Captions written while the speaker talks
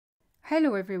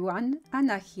Hello everyone,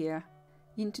 Anna here.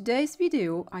 In today's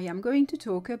video I am going to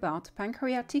talk about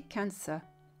pancreatic cancer,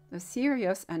 a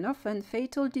serious and often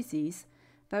fatal disease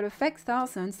that affects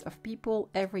thousands of people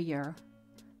every year.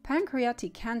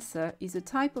 Pancreatic cancer is a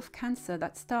type of cancer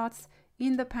that starts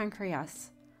in the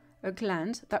pancreas, a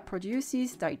gland that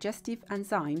produces digestive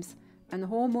enzymes and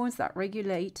hormones that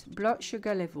regulate blood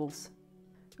sugar levels.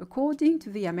 According to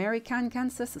the American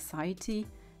Cancer Society,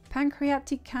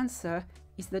 pancreatic cancer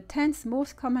is the 10th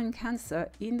most common cancer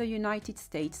in the United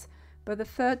States, but the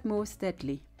third most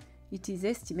deadly. It is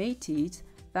estimated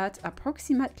that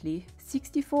approximately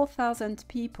 64,000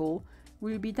 people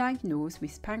will be diagnosed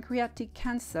with pancreatic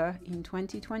cancer in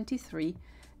 2023,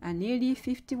 and nearly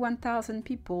 51,000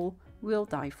 people will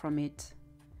die from it.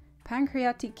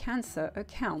 Pancreatic cancer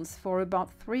accounts for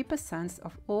about 3%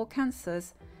 of all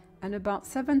cancers and about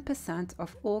 7%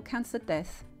 of all cancer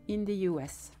deaths in the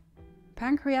US.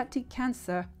 Pancreatic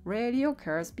cancer rarely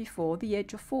occurs before the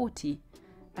age of 40,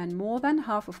 and more than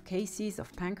half of cases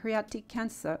of pancreatic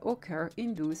cancer occur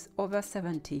in those over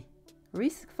 70.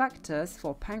 Risk factors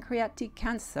for pancreatic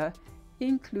cancer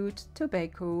include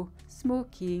tobacco,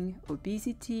 smoking,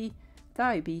 obesity,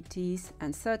 diabetes,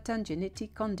 and certain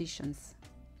genetic conditions.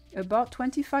 About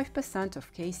 25%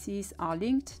 of cases are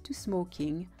linked to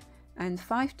smoking, and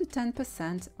 5 to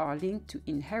 10% are linked to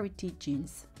inherited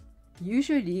genes.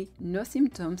 Usually, no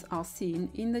symptoms are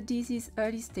seen in the disease's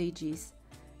early stages,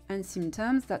 and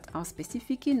symptoms that are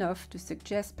specific enough to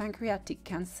suggest pancreatic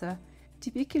cancer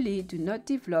typically do not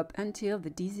develop until the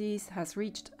disease has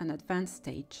reached an advanced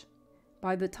stage.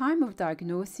 By the time of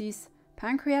diagnosis,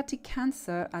 pancreatic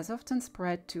cancer has often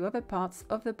spread to other parts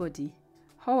of the body.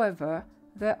 However,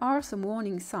 there are some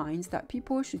warning signs that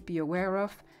people should be aware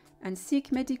of and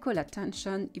seek medical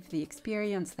attention if they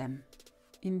experience them.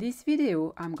 In this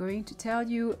video, I'm going to tell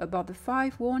you about the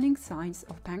 5 warning signs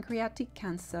of pancreatic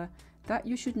cancer that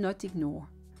you should not ignore.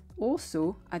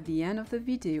 Also, at the end of the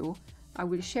video, I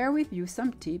will share with you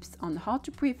some tips on how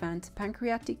to prevent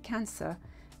pancreatic cancer,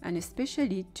 and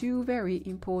especially 2 very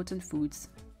important foods.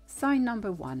 Sign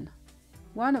number 1.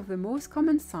 One of the most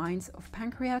common signs of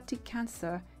pancreatic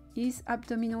cancer is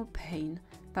abdominal pain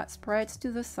that spreads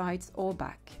to the sides or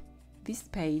back. This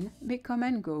pain may come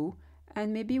and go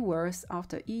and may be worse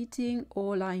after eating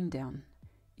or lying down.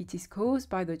 It is caused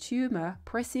by the tumor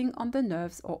pressing on the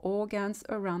nerves or organs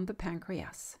around the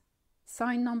pancreas.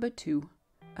 Sign number 2.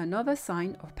 Another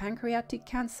sign of pancreatic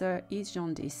cancer is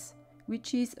jaundice,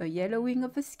 which is a yellowing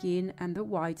of the skin and the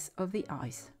whites of the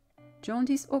eyes.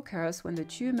 Jaundice occurs when the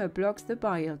tumor blocks the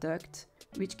bile duct,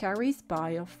 which carries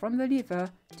bile from the liver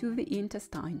to the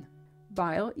intestine.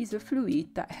 Bile is a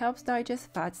fluid that helps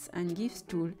digest fats and gives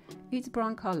stool its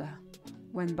brown color.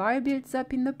 When bile builds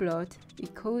up in the blood,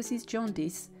 it causes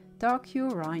jaundice, dark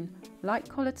urine,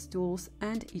 light-colored stools,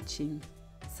 and itching.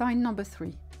 Sign number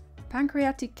 3.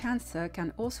 Pancreatic cancer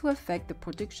can also affect the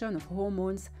production of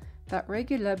hormones that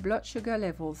regulate blood sugar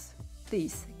levels.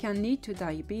 This can lead to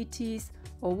diabetes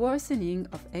or worsening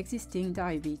of existing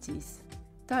diabetes.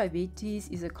 Diabetes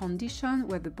is a condition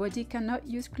where the body cannot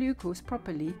use glucose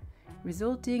properly,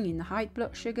 resulting in high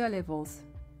blood sugar levels.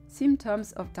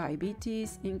 Symptoms of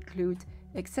diabetes include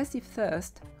excessive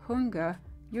thirst, hunger,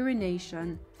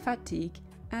 urination, fatigue,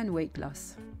 and weight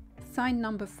loss. Sign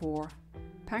number 4.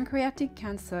 Pancreatic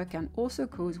cancer can also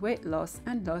cause weight loss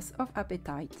and loss of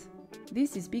appetite.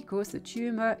 This is because the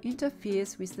tumor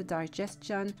interferes with the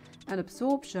digestion and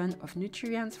absorption of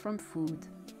nutrients from food.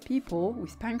 People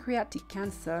with pancreatic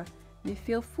cancer may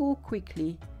feel full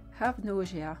quickly, have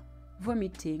nausea,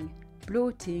 vomiting,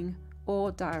 bloating,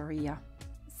 or diarrhea.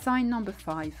 Sign number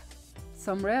 5.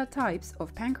 Some rare types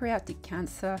of pancreatic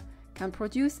cancer can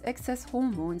produce excess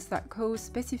hormones that cause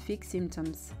specific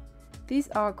symptoms. These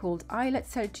are called islet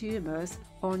cell tumors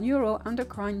or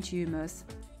neuroendocrine tumors,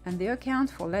 and they account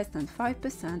for less than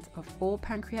 5% of all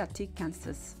pancreatic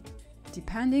cancers.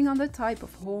 Depending on the type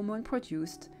of hormone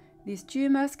produced, these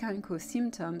tumors can cause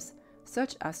symptoms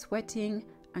such as sweating,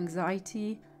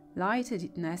 anxiety,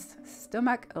 lightheadedness,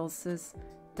 stomach ulcers,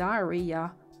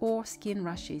 diarrhea, or skin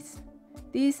rashes.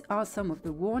 These are some of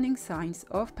the warning signs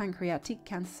of pancreatic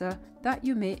cancer that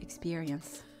you may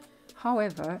experience.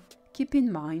 However, keep in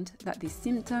mind that these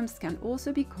symptoms can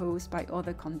also be caused by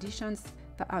other conditions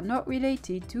that are not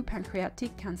related to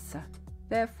pancreatic cancer.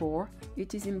 Therefore,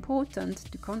 it is important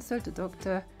to consult a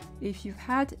doctor if you've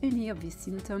had any of these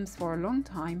symptoms for a long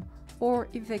time or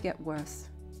if they get worse.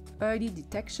 Early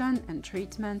detection and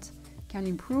treatment can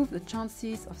improve the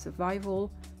chances of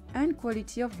survival and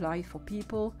quality of life for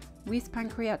people with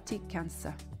pancreatic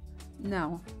cancer.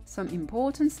 Now, some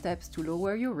important steps to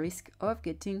lower your risk of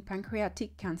getting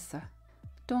pancreatic cancer.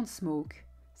 don't smoke.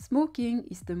 Smoking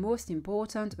is the most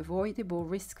important avoidable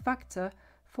risk factor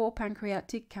for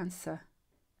pancreatic cancer.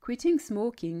 Quitting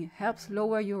smoking helps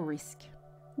lower your risk.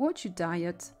 Watch your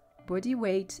diet, body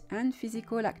weight, and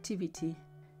physical activity.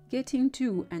 Getting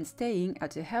to and staying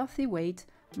at a healthy weight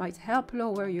might help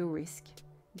lower your risk.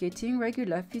 Getting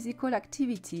regular physical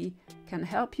activity can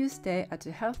help you stay at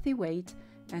a healthy weight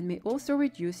and may also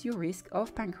reduce your risk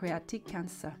of pancreatic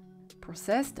cancer.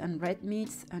 Processed and red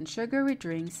meats and sugary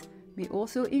drinks may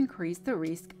also increase the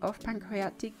risk of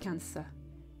pancreatic cancer.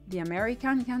 The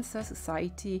American Cancer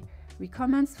Society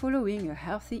recommends following a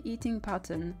healthy eating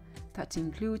pattern that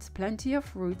includes plenty of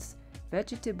fruits,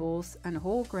 vegetables, and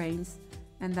whole grains,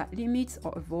 and that limits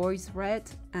or avoids red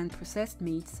and processed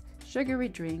meats, sugary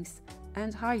drinks,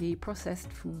 and highly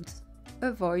processed foods.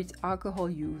 Avoid alcohol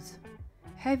use.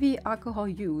 Heavy alcohol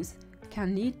use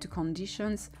can lead to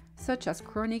conditions such as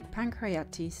chronic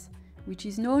pancreatitis, which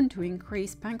is known to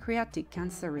increase pancreatic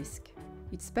cancer risk.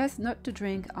 It's best not to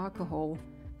drink alcohol,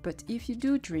 but if you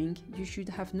do drink, you should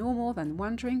have no more than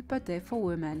 1 drink per day for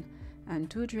women and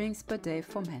 2 drinks per day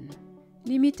for men.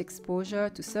 Limit exposure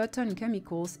to certain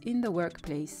chemicals in the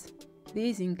workplace.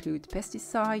 These include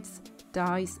pesticides,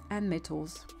 dyes, and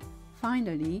metals.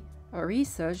 Finally, our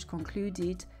research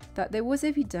concluded that there was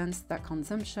evidence that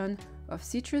consumption of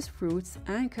citrus fruits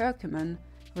and curcumin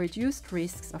reduced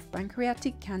risks of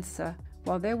pancreatic cancer,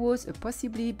 while there was a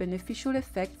possibly beneficial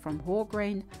effect from whole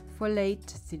grain, folate,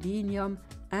 selenium,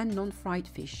 and non-fried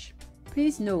fish.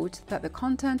 Please note that the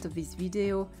content of this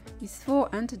video is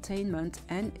for entertainment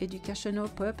and educational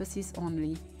purposes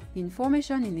only. The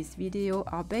information in this video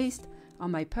are based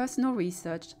on my personal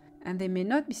research and they may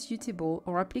not be suitable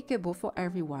or applicable for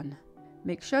everyone.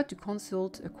 Make sure to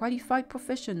consult a qualified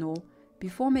professional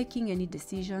before making any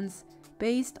decisions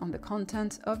based on the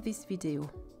content of this video.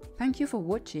 Thank you for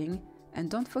watching, and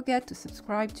don't forget to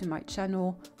subscribe to my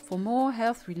channel for more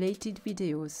health-related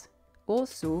videos.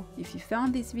 Also, if you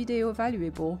found this video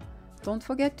valuable, don't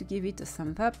forget to give it a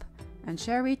thumbs up and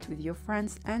share it with your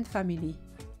friends and family.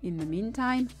 In the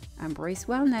meantime, embrace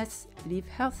wellness, live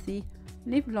healthy,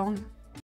 live long.